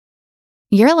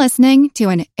You're listening to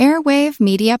an Airwave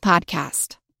Media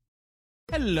Podcast.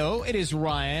 Hello, it is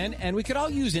Ryan, and we could all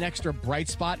use an extra bright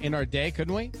spot in our day,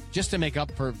 couldn't we? Just to make up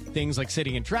for things like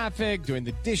sitting in traffic, doing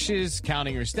the dishes,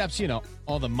 counting your steps, you know,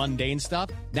 all the mundane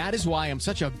stuff. That is why I'm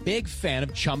such a big fan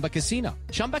of Chumba Casino.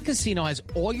 Chumba Casino has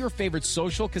all your favorite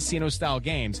social casino-style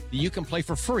games that you can play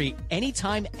for free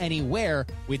anytime, anywhere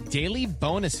with daily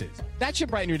bonuses. That should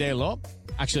brighten your day a little.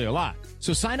 Actually, a lot.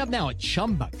 So sign up now at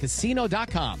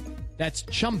ChumbaCasino.com. That's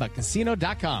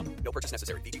ChumbaCasino.com. No purchase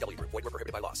necessary. VGW Group. Void where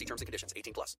prohibited by law. See terms and conditions.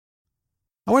 18+.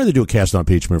 I wanted to do a cast on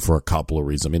impeachment for a couple of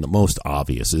reasons. I mean, the most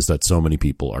obvious is that so many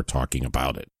people are talking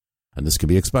about it. And this can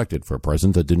be expected for a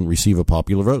president that didn't receive a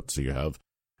popular vote. So you have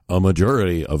a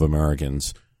majority of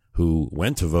Americans who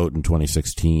went to vote in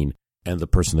 2016, and the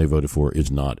person they voted for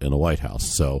is not in the White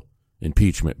House. So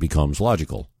impeachment becomes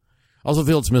logical. I also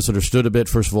feel it's misunderstood a bit.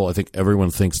 First of all, I think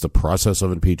everyone thinks the process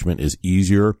of impeachment is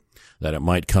easier, that it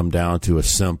might come down to a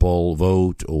simple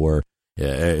vote, or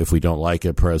if we don't like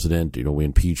a president, we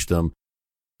impeach them.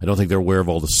 I don't think they're aware of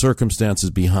all the circumstances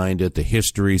behind it, the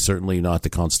history, certainly not the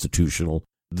constitutional.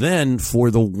 Then, for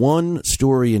the one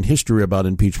story in history about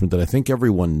impeachment that I think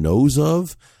everyone knows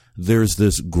of, there's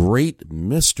this great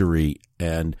mystery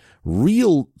and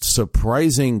real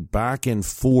surprising back and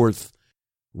forth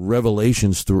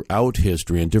revelations throughout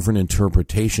history and different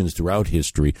interpretations throughout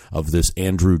history of this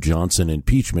Andrew Johnson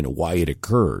impeachment, why it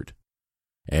occurred.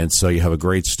 And so you have a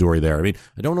great story there. I mean,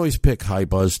 I don't always pick high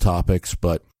buzz topics,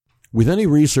 but with any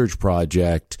research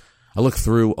project, I look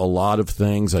through a lot of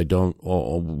things. I don't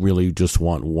really just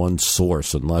want one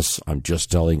source unless I'm just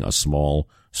telling a small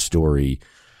story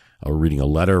or reading a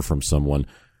letter from someone.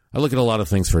 I look at a lot of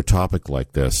things for a topic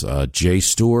like this.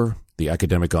 JSTOR, the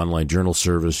academic online journal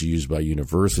service used by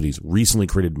universities, recently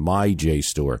created my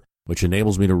JSTOR, which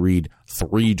enables me to read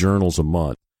 3 journals a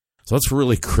month. So that's a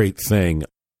really great thing.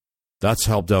 That's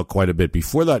helped out quite a bit.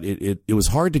 Before that, it was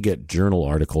hard to get journal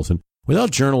articles. And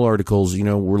without journal articles,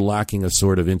 we're lacking a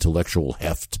sort of intellectual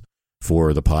heft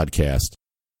for the podcast.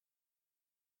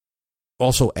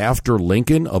 Also, After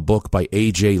Lincoln, a book by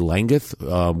A.J.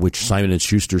 Langeth, which Simon &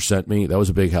 Schuster sent me. That was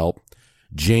a big help.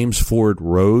 James Ford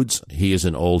Rhodes, he is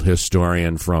an old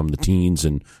historian from the teens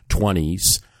and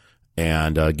 20s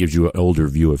and gives you an older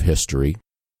view of history.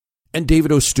 And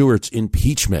David O. Stewart's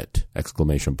Impeachment, !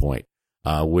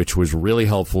 Which was really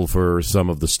helpful for some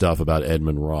of the stuff about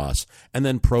Edmund Ross. And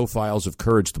then Profiles of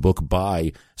Courage, the book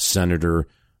by Senator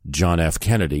John F.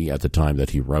 Kennedy at the time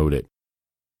that he wrote it.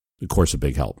 Of course, a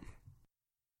big help.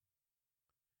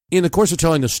 In the course of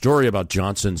telling the story about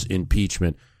Johnson's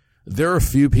impeachment, there are a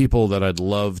few people that I'd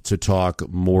love to talk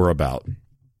more about.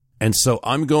 And so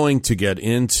I'm going to get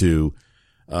into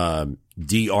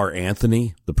D.R.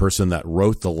 Anthony, the person that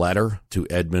wrote the letter to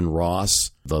Edmund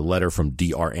Ross, the letter from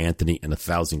D.R. Anthony and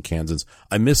 1,000 Kansans.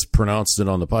 I mispronounced it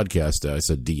on the podcast. I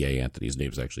said D.A. Anthony. His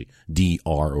name is actually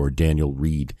D.R. or Daniel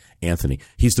Reed Anthony.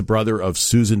 He's the brother of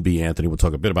Susan B. Anthony. We'll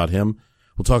talk a bit about him.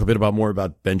 We'll talk a bit more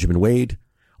about Benjamin Wade.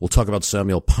 We'll talk about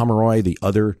Samuel Pomeroy, the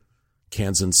other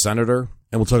Kansan senator.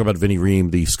 And we'll talk about Vinnie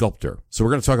Ream, the sculptor. So we're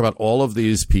going to talk about all of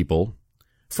these people.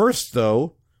 First,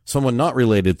 though, someone not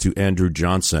related to Andrew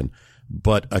Johnson,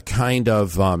 but a kind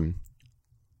of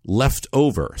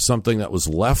leftover, something that was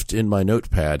left in my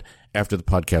notepad after the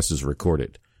podcast is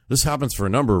recorded. This happens for a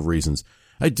number of reasons.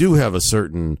 I do have a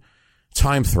certain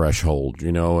time threshold.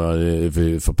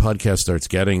 If a podcast starts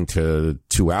getting to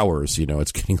 2 hours,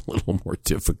 it's getting a little more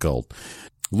difficult.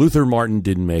 Luther Martin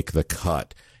didn't make the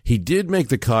cut. He did make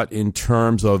the cut in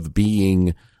terms of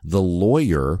being the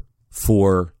lawyer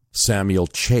for Samuel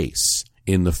Chase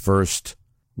in the first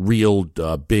real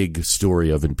big story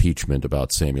of impeachment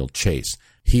about Samuel Chase.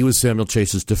 He was Samuel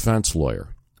Chase's defense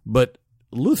lawyer. But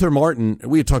Luther Martin,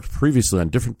 we had talked previously on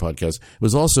different podcasts,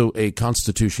 was also a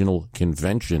Constitutional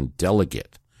Convention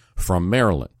delegate from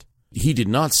Maryland. He did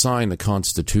not sign the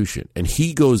Constitution, and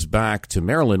he goes back to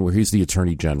Maryland, where he's the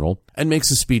Attorney General, and makes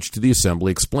a speech to the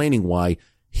Assembly explaining why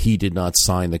he did not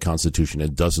sign the Constitution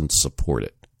and doesn't support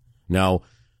it. Now,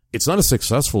 it's not a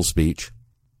successful speech,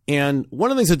 and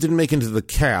one of the things that didn't make into the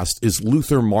cast is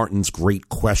Luther Martin's great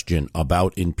question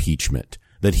about impeachment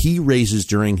that he raises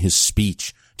during his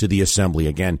speech to the Assembly.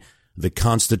 Again, the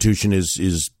Constitution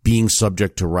is being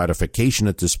subject to ratification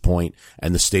at this point,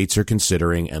 and the states are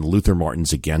considering, and Luther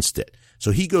Martin's against it.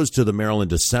 So he goes to the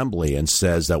Maryland Assembly and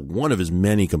says that one of his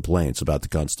many complaints about the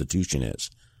Constitution is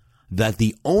that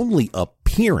the only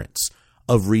appearance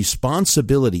of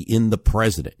responsibility in the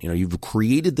president, you've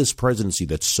created this presidency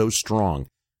that's so strong,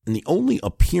 and the only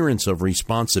appearance of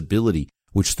responsibility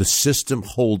which the system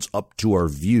holds up to our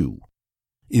view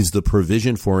is the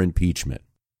provision for impeachment.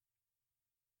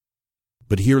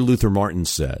 But here Luther Martin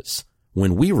says,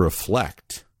 when we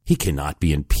reflect, he cannot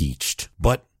be impeached,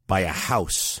 but by a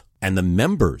House, and the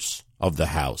members of the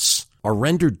House are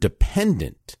rendered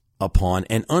dependent upon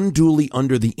and unduly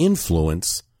under the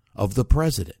influence of the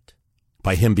president,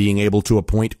 by him being able to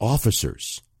appoint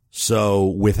officers. So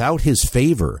without his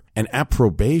favor and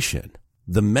approbation,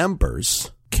 the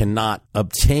members cannot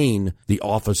obtain the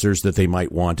officers that they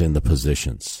might want in the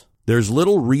positions. There's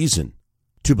little reason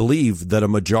to believe that a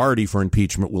majority for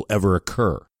impeachment will ever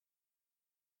occur.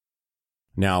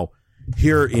 Now,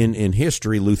 here in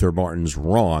history, Luther Martin's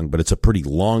wrong, but it's a pretty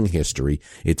long history.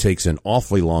 It takes an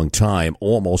awfully long time,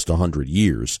 almost 100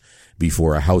 years,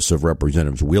 before a House of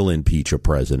Representatives will impeach a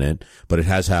president. But it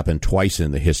has happened twice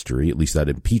in the history, at least that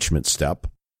impeachment step.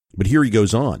 But here he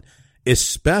goes on,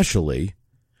 especially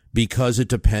because it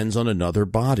depends on another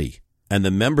body. And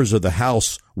the members of the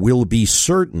House will be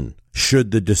certain,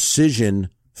 should the decision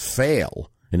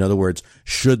fail, in other words,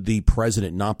 should the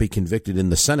president not be convicted in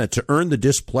the Senate, to earn the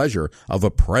displeasure of a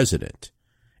president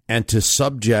and to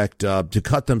to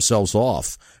cut themselves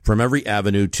off from every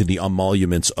avenue to the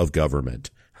emoluments of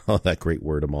government. Oh, that great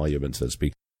word, emoluments, has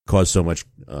caused so much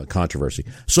controversy.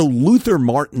 So Luther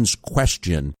Martin's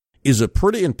question is a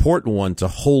pretty important one to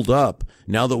hold up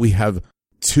now that we have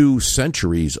 2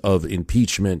 centuries of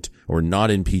impeachment or not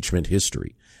impeachment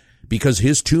history, because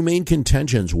his 2 main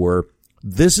contentions were,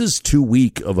 this is too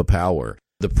weak of a power.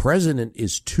 The president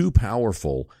is too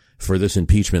powerful for this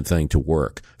impeachment thing to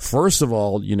work. First of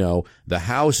all, the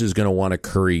House is going to want to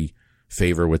curry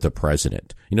favor with the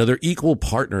president. They're equal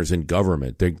partners in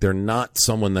government. They're not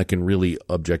someone that can really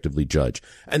objectively judge.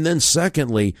 And then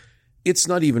secondly, it's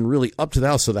not even really up to the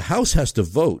House. So the House has to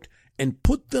vote and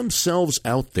put themselves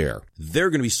out there.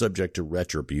 They're going to be subject to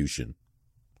retribution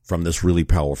from this really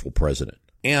powerful president.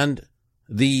 And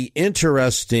the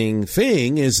interesting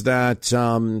thing is that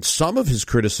some of his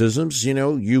criticisms,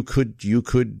 you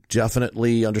could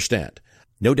definitely understand.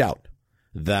 No doubt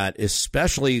that,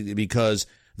 especially because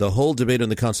the whole debate on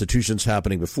the Constitution's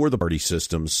happening before the party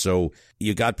system. So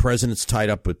you got presidents tied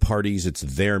up with parties. It's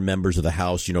their members of the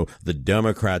House. The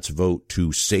Democrats vote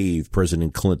to save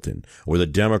President Clinton, or the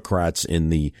Democrats in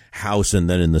the House and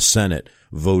then in the Senate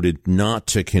voted not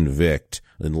to convict,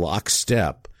 in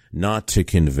lockstep, not to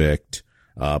convict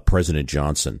President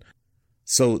Johnson.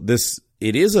 So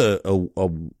it is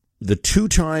the 2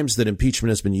 times that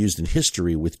impeachment has been used in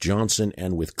history, with Johnson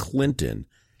and with Clinton,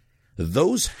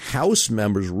 those House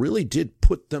members really did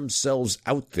put themselves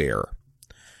out there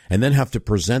and then have to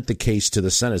present the case to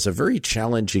the Senate. It's a very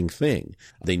challenging thing.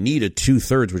 They need a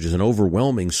 2/3, which is an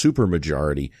overwhelming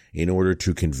supermajority, in order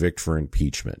to convict for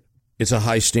impeachment. It's a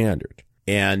high standard.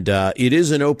 And it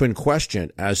is an open question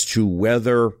as to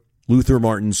whether Luther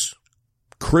Martin's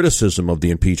criticism of the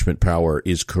impeachment power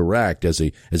is correct as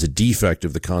a defect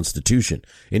of the Constitution.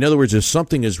 In other words, if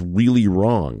something is really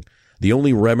wrong, the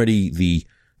only remedy the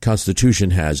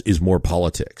Constitution has is more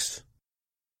politics.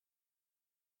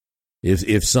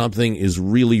 If something is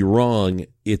really wrong,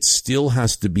 it still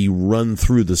has to be run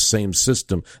through the same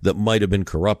system that might have been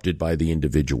corrupted by the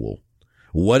individual.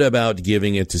 What about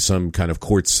giving it to some kind of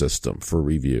court system for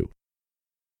review?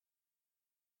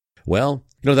 Well,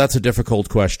 that's a difficult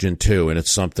question too, and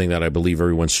it's something that I believe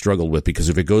everyone struggled with, because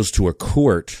if it goes to a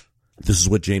court, this is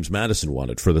what James Madison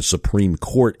wanted, for the Supreme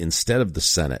Court instead of the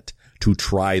Senate to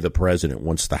try the president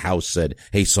once the House said,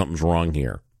 hey, something's wrong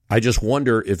here. I just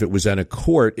wonder if it was at a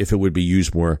court, if it would be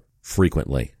used more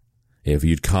frequently, if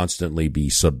you'd constantly be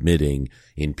submitting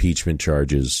impeachment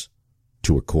charges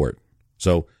to a court.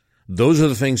 So those are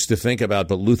the things to think about,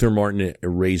 but Luther Martin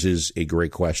raises a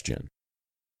great question.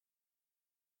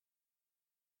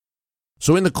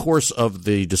 So in the course of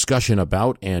the discussion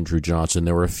about Andrew Johnson,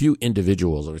 there were a few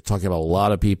individuals that were talking about a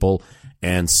lot of people,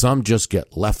 and some just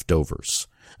get leftovers.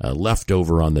 Left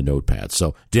over on the notepad.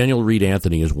 So Daniel Reed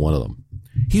Anthony is one of them.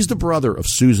 He's the brother of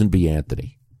Susan B.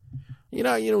 Anthony.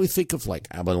 We think of like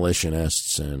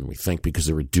abolitionists, and we think because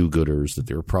they were do-gooders that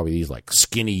they were probably these like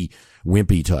skinny,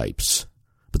 wimpy types.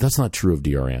 But that's not true of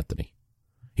D.R. Anthony.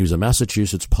 He was a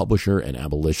Massachusetts publisher and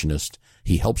abolitionist.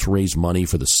 He helps raise money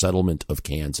for the settlement of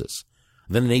Kansas.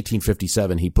 Then in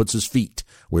 1857, he puts his feet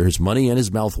where his money and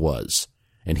his mouth was,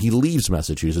 and he leaves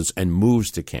Massachusetts and moves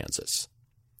to Kansas.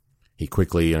 He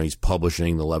quickly, he's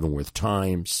publishing the Leavenworth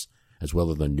Times, as well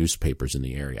as the newspapers in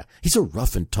the area. He's a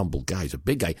rough and tumble guy. He's a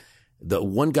big guy. The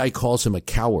one guy calls him a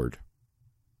coward.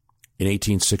 In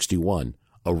 1861,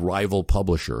 a rival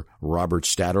publisher, Robert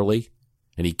Statterley,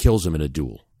 and he kills him in a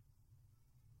duel.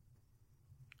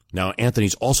 Now,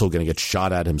 Anthony's also going to get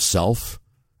shot at himself.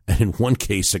 And in one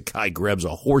case, a guy grabs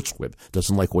a horsewhip,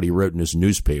 doesn't like what he wrote in his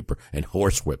newspaper, and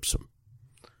horsewhips him.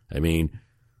 I mean,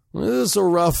 this is a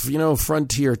rough,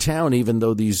 frontier town, even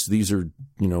though these are,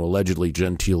 allegedly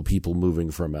genteel people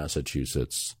moving from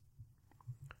Massachusetts.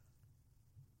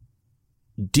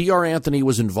 D.R. Anthony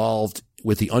was involved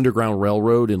with the Underground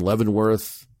Railroad in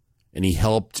Leavenworth, and he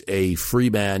helped a free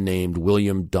man named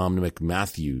William Dominic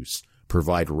Matthews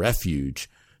provide refuge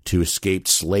to escaped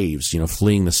slaves,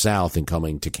 fleeing the South and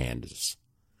coming to Kansas.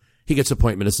 He gets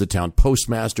appointment as the town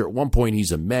postmaster. At one point,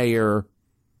 he's a mayor.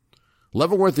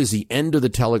 Leavenworth is the end of the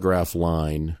telegraph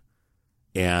line,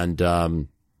 and that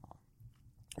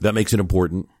makes it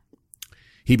important.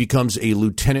 He becomes a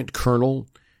lieutenant colonel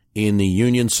in the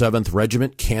Union 7th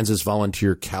Regiment, Kansas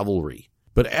Volunteer Cavalry.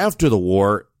 But after the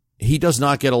war, he does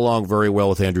not get along very well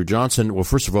with Andrew Johnson. Well,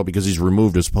 first of all, because he's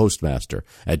removed as postmaster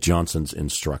at Johnson's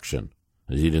instruction.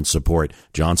 He didn't support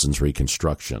Johnson's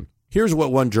Reconstruction. Here's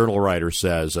what one journal writer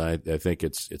says. I think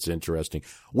it's interesting.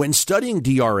 When studying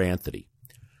D.R. Anthony,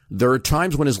 there are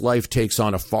times when his life takes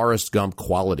on a Forrest Gump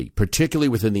quality, particularly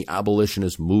within the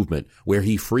abolitionist movement, where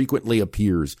he frequently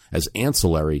appears as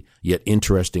ancillary yet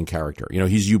interesting character.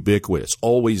 He's ubiquitous,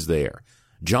 always there.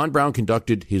 John Brown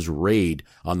conducted his raid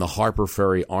on the Harper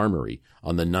Ferry Armory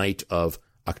on the night of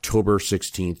October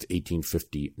 16th,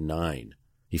 1859.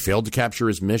 He failed to capture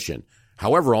his mission.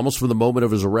 However, almost from the moment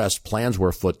of his arrest, plans were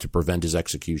afoot to prevent his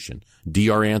execution.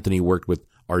 D.R. Anthony worked with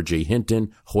R.J.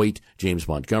 Hinton, Hoyt, James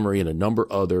Montgomery, and a number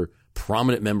of other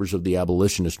prominent members of the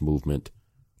abolitionist movement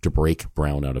to break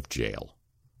Brown out of jail.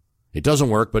 It doesn't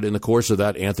work, but in the course of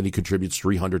that, Anthony contributes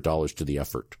 $300 to the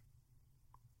effort.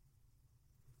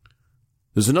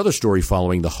 There's another story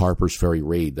following the Harper's Ferry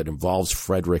raid that involves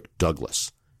Frederick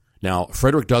Douglass. Now,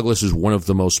 Frederick Douglass is one of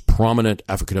the most prominent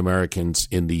African Americans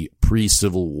in the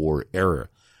pre-Civil War era,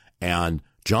 and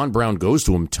John Brown goes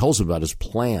to him, tells him about his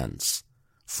plans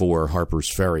for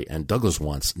Harper's Ferry, and Douglass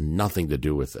wants nothing to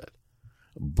do with it.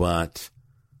 But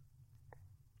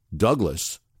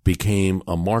Douglass became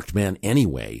a marked man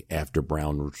anyway after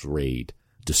Brown's raid,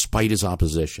 despite his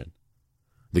opposition.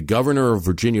 The governor of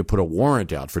Virginia put a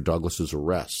warrant out for Douglass's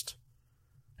arrest,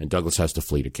 and Douglass has to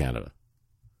flee to Canada.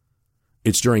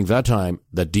 It's during that time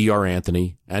that D.R.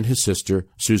 Anthony and his sister,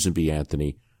 Susan B.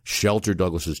 Anthony, shelter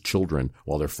Douglass's children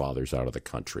while their father's out of the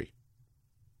country.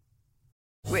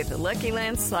 With the Lucky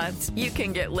Land Slots, you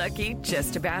can get lucky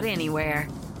just about anywhere.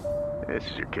 This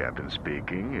is your captain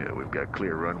speaking. We've got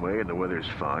clear runway and the weather's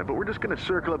fine, but we're just going to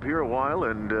circle up here a while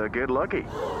and get lucky.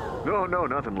 No,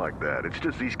 nothing like that. It's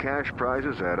just these cash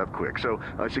prizes add up quick. So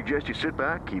I suggest you sit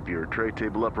back, keep your tray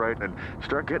table upright, and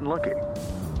start getting lucky.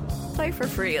 Play for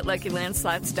free at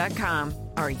LuckyLandSlots.com.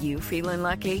 Are you feeling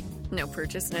lucky? No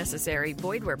purchase necessary.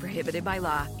 Void where prohibited by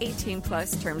law.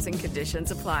 18+ terms and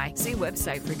conditions apply. See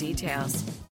website for details.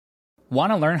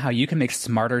 Want to learn how you can make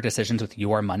smarter decisions with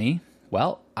your money?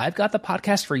 Well, I've got the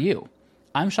podcast for you.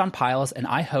 I'm Sean Piles, and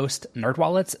I host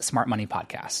NerdWallet's Smart Money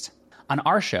Podcast. On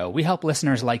our show, we help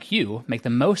listeners like you make the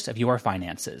most of your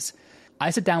finances. I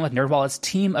sit down with NerdWallet's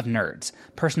team of nerds,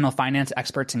 personal finance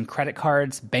experts in credit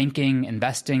cards, banking,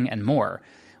 investing, and more.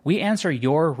 We answer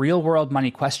your real-world money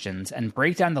questions and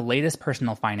break down the latest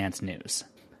personal finance news.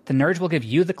 The nerds will give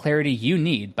you the clarity you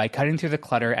need by cutting through the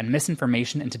clutter and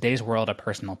misinformation in today's world of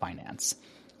personal finance.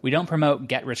 We don't promote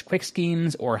get-rich-quick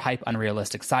schemes or hype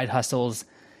unrealistic side hustles.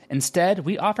 Instead,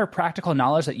 we offer practical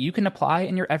knowledge that you can apply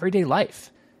in your everyday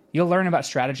life. You'll learn about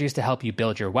strategies to help you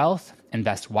build your wealth,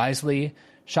 invest wisely,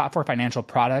 shop for financial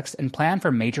products, and plan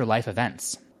for major life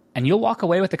events. And you'll walk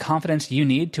away with the confidence you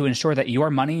need to ensure that your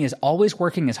money is always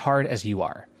working as hard as you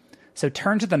are. So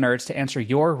turn to the nerds to answer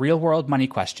your real-world money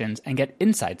questions and get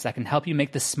insights that can help you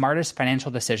make the smartest financial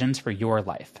decisions for your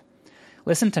life.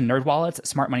 Listen to NerdWallet's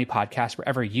Smart Money Podcast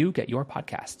wherever you get your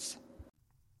podcasts.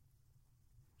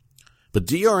 But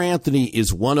D.R. Anthony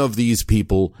is one of these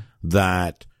people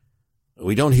that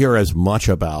we don't hear as much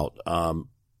about.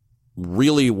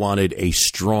 Really wanted a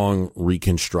strong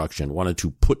Reconstruction, wanted to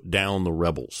put down the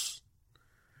rebels,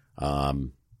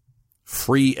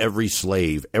 free every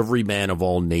slave, every man of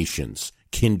all nations,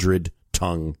 kindred,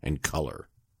 tongue, and color.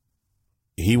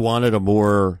 He wanted a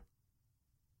more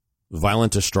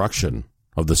violent destruction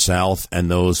of the South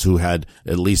and those who had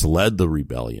at least led the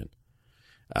rebellion.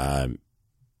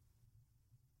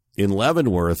 In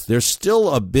Leavenworth, there's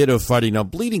still a bit of fighting. Now,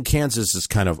 Bleeding Kansas is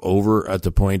kind of over at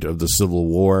the point of the Civil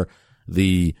War.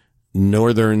 The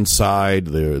northern side,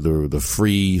 the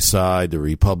free side, the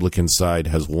Republican side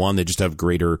has won. They just have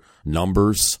greater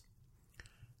numbers.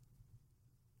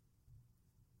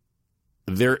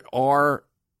 There are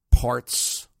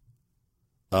parts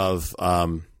of,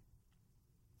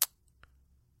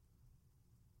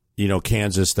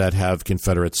 Kansas that have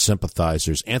Confederate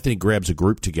sympathizers. Anthony grabs a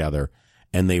group together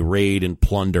and they raid and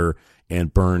plunder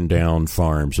and burn down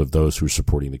farms of those who are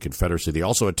supporting the Confederacy. They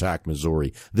also attack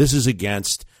Missouri. This is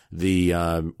against the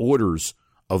orders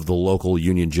of the local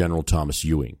Union General Thomas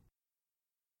Ewing.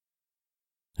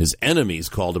 His enemies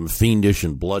called him fiendish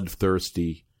and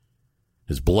bloodthirsty.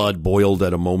 His blood boiled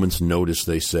at a moment's notice,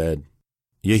 they said.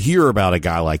 You hear about a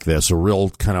guy like this, a real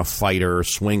kind of fighter,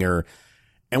 swinger.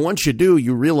 And once you do,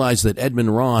 you realize that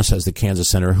Edmund Ross, as the Kansas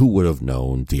senator, who would have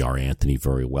known D.R. Anthony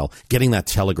very well, getting that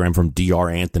telegram from D.R.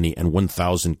 Anthony and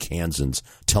 1,000 Kansans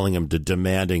telling him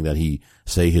demanding that he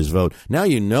say his vote. Now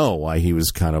you know why he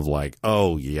was kind of like,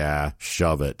 oh, yeah,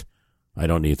 shove it. I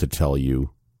don't need to tell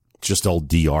you. It's just old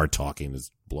D.R. talking,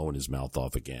 is blowing his mouth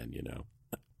off again, you know.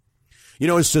 You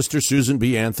know, his sister, Susan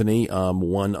B. Anthony,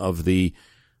 one of the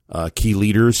key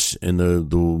leaders in the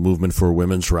movement for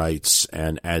women's rights.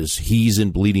 And as he's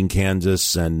in Bleeding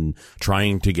Kansas and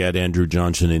trying to get Andrew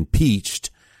Johnson impeached,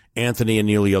 Anthony and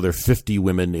nearly other 50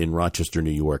 women in Rochester,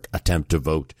 New York, attempt to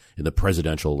vote in the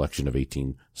presidential election of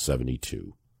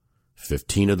 1872.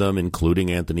 15 of them,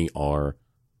 including Anthony, are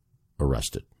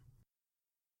arrested.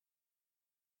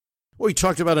 Well, we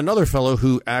talked about another fellow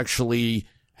who actually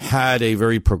had a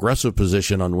very progressive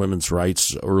position on women's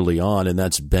rights early on, and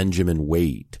that's Benjamin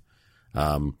Wade.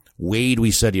 Wade,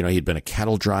 we said, you know, he'd been a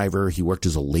cattle driver. He worked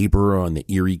as a laborer on the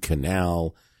Erie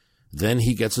Canal. Then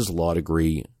he gets his law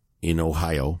degree in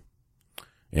Ohio.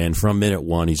 And from minute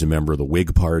one, he's a member of the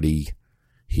Whig Party.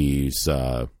 He's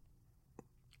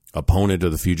opponent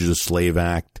of the Fugitive Slave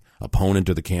Act, opponent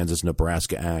of the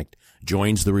Kansas-Nebraska Act,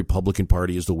 joins the Republican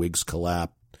Party as the Whigs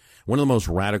collapse. One of the most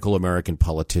radical American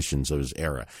politicians of his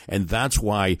era. And that's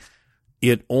why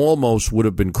it almost would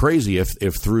have been crazy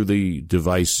if through the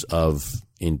device of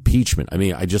impeachment, I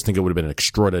mean, I just think it would have been an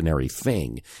extraordinary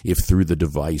thing if through the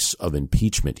device of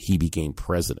impeachment he became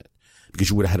president.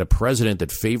 Because you would have had a president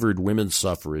that favored women's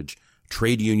suffrage,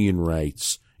 trade union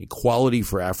rights, equality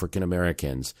for African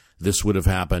Americans. This would have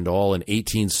happened all in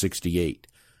 1868.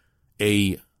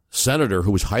 A senator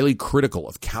who was highly critical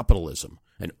of capitalism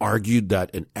and argued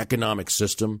that an economic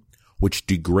system which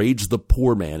degrades the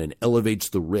poor man and elevates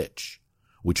the rich,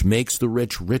 which makes the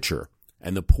rich richer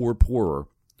and the poor poorer,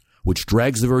 which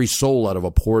drags the very soul out of a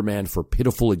poor man for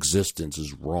pitiful existence,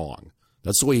 is wrong.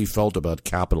 That's the way he felt about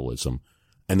capitalism.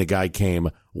 And the guy came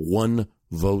one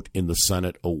vote in the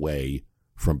Senate away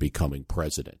from becoming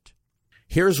president.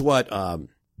 Here's what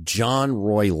John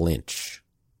Roy Lynch,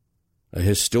 a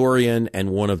historian and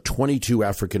one of 22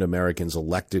 African Americans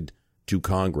elected to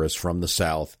Congress from the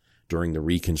South during the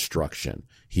Reconstruction.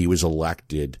 He was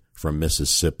elected from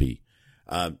Mississippi.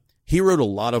 He wrote a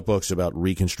lot of books about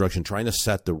Reconstruction, trying to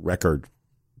set the record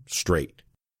straight.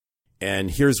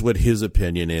 And here's what his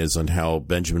opinion is on how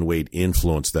Benjamin Wade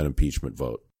influenced that impeachment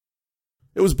vote.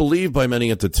 It was believed by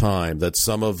many at the time that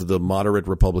some of the moderate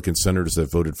Republican senators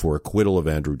that voted for acquittal of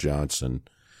Andrew Johnson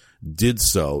did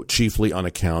so chiefly on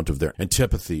account of their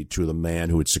antipathy to the man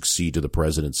who would succeed to the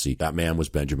presidency. That man was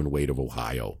Benjamin Wade of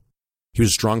Ohio. He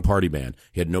was a strong party man.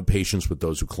 He had no patience with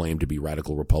those who claimed to be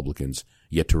radical Republicans,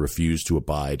 yet to refuse to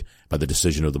abide by the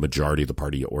decision of the majority of the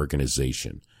party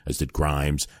organization, as did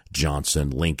Grimes, Johnson,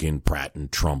 Lincoln, Pratt,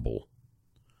 and Trumbull.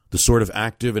 The sort of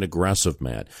active and aggressive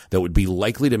man that would be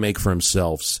likely to make for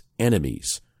himself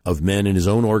enemies of men in his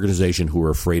own organization who were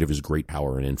afraid of his great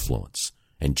power and influence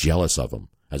and jealous of him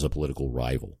as a political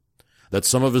rival. That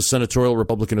some of his senatorial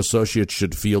Republican associates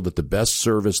should feel that the best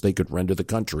service they could render the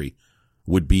country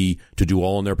would be to do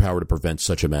all in their power to prevent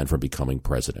such a man from becoming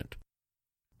president.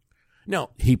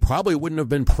 Now, he probably wouldn't have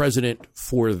been president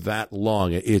for that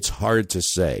long. It's hard to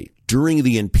say. During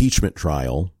the impeachment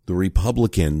trial, the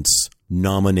Republicans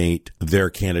nominate their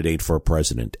candidate for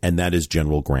president, and that is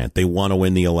General Grant. They want to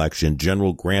win the election.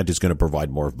 General Grant is going to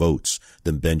provide more votes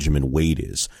than Benjamin Wade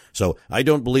is. So I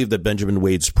don't believe that Benjamin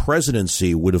Wade's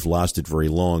presidency would have lasted very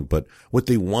long, but what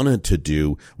they wanted to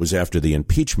do was, after the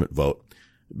impeachment vote,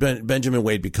 Benjamin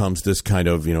Wade becomes this kind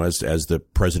of, you know, as the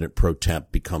president pro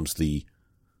temp becomes the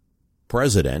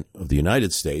president of the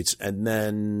United States, and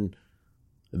then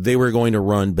they were going to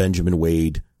run Benjamin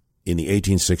Wade in the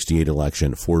 1868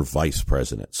 election for vice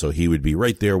president. So he would be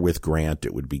right there with Grant.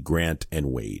 It would be Grant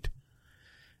and Wade.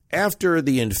 After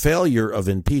the failure of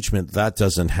impeachment, that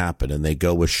doesn't happen, and they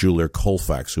go with Schuyler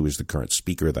Colfax, who is the current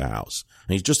Speaker of the House.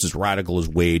 And he's just as radical as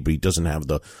Wade, but he doesn't have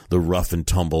the rough and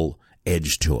tumble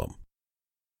edge to him.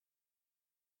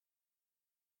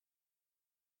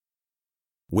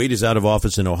 Wade is out of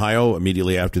office in Ohio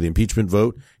immediately after the impeachment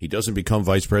vote. He doesn't become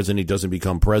vice president. He doesn't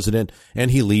become president, and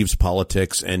he leaves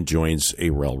politics and joins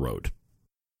a railroad.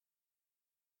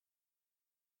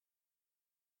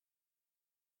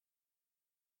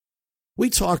 We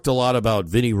talked a lot about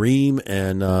Vinnie Ream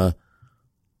and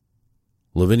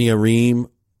Lavinia Ream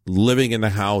living in the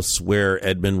house where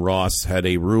Edmund Ross had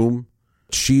a room.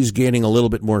 She's gaining a little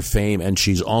bit more fame, and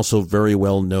she's also very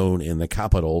well known in the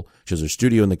Capitol. She has a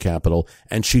studio in the Capitol,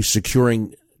 and she's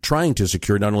trying to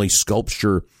secure not only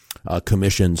sculpture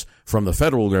commissions from the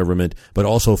federal government, but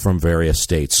also from various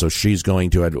states. So she's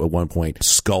going to, at one point,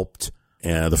 sculpt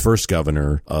the first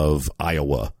governor of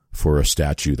Iowa for a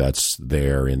statue that's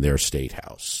there in their state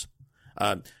house.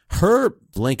 Her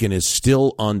Lincoln is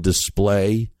still on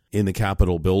display in the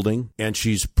Capitol building, and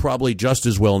she's probably just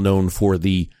as well known for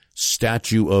the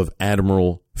statue of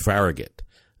Admiral Farragut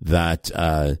that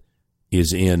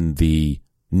is in the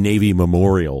Navy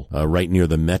Memorial right near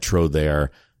the Metro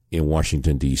there in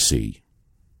Washington, D.C.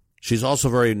 She's also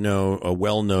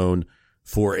well known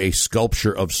for a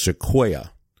sculpture of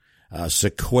Sequoia.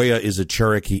 Sequoia is a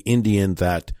Cherokee Indian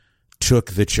that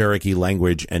took the Cherokee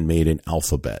language and made an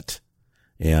alphabet.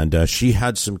 And she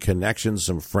had some connections,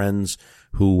 some friends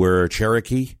who were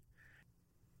Cherokee.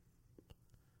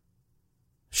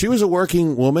 She was a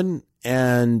working woman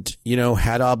and,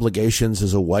 had obligations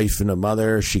as a wife and a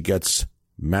mother. She gets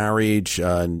married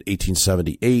in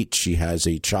 1878. She has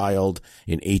a child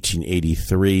in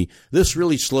 1883. This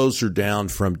really slows her down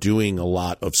from doing a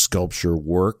lot of sculpture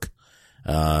work.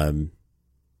 And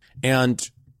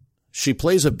she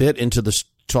plays a bit into this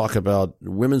talk about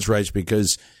women's rights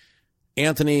because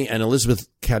Anthony and Elizabeth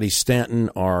Cady Stanton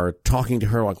are talking to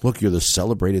her like, look, you're the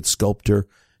celebrated sculptor.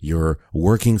 You're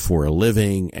working for a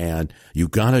living and you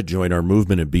got to join our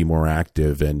movement and be more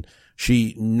active. And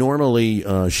she usually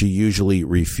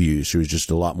refused. She was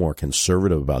just a lot more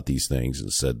conservative about these things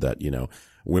and said that,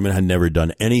 women had never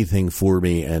done anything for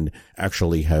me and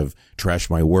actually have trashed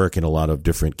my work in a lot of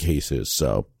different cases.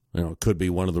 So, it could be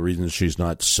one of the reasons she's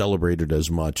not celebrated as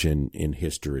much in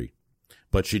history.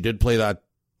 But she did play that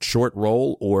short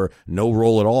role or no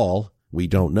role at all, we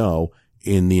don't know,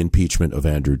 in the impeachment of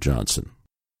Andrew Johnson.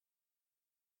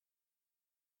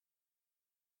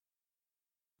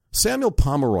 Samuel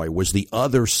Pomeroy was the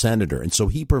other senator, and so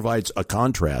he provides a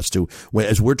contrast to,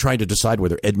 as we're trying to decide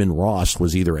whether Edmund Ross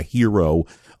was either a hero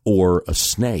or a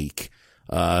snake.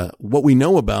 What we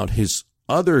know about his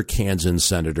other Kansan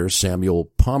senator,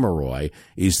 Samuel Pomeroy,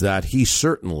 is that he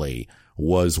certainly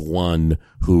was one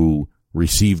who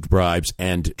received bribes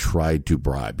and tried to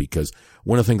bribe, because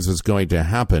one of the things that's going to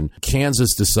happen,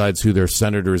 Kansas decides who their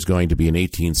senator is going to be in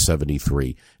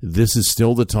 1873. This is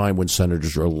still the time when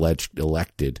senators are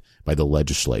elected by the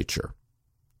legislature.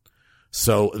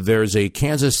 So there's a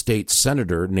Kansas state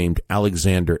senator named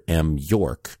Alexander M.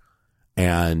 York,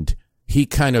 and he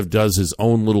kind of does his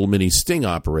own little mini sting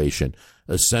operation.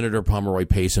 Senator Pomeroy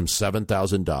pays him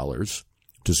 $7,000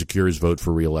 to secure his vote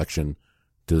for re-election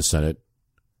to the Senate.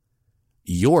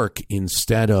 York,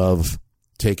 instead of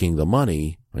taking the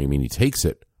money, he takes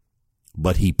it,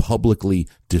 but he publicly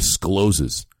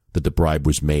discloses that the bribe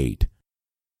was made.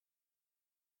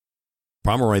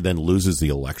 Pomeroy then loses the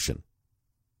election.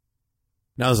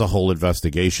 Now there's a whole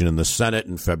investigation in the Senate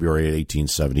in February of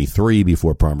 1873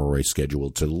 before Pomeroy is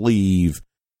scheduled to leave.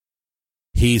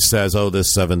 He says,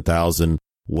 this $7,000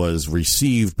 was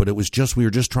received, but we were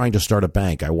just trying to start a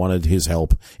bank. I wanted his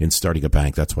help in starting a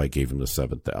bank. That's why I gave him the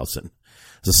 $7,000.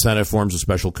 The Senate forms a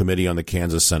special committee on the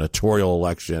Kansas senatorial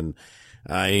election.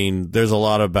 There's a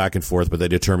lot of back and forth, but they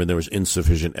determined there was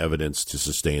insufficient evidence to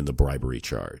sustain the bribery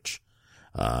charge.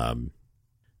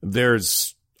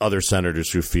 There's other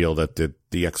senators who feel that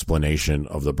the explanation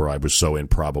of the bribe was so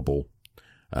improbable.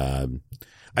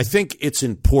 I think it's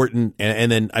important, and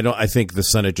then I think the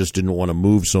Senate just didn't want to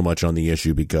move so much on the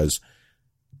issue because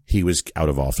he was out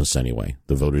of office anyway.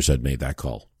 The voters had made that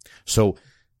call. So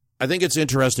I think it's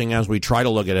interesting as we try to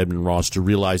look at Edmund Ross to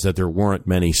realize that there weren't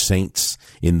many saints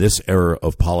in this era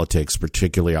of politics,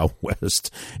 particularly out west.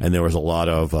 And there was a lot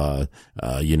of,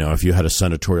 if you had a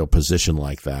senatorial position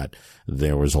like that,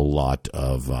 there was a lot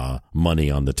of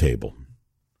money on the table.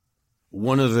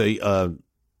 One of the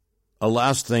a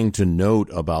last thing to note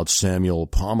about Samuel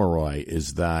Pomeroy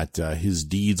is that his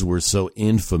deeds were so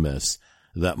infamous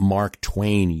that Mark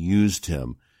Twain used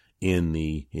him in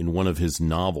one of his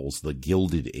novels, The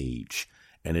Gilded Age,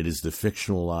 and it is the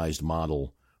fictionalized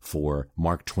model for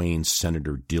Mark Twain's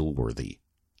Senator Dilworthy.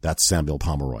 That's Samuel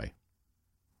Pomeroy.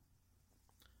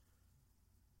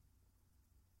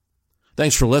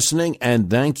 Thanks for listening,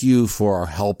 and thank you for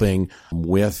helping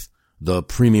with the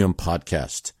premium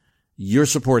podcast. Your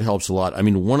support helps a lot.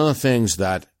 One of the things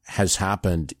that has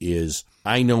happened is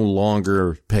I no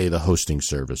longer pay the hosting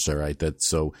service, all right?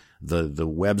 So the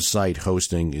website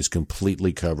hosting is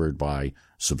completely covered by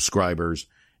subscribers,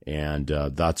 and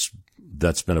that's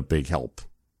that's been a big help.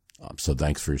 So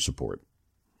thanks for your support.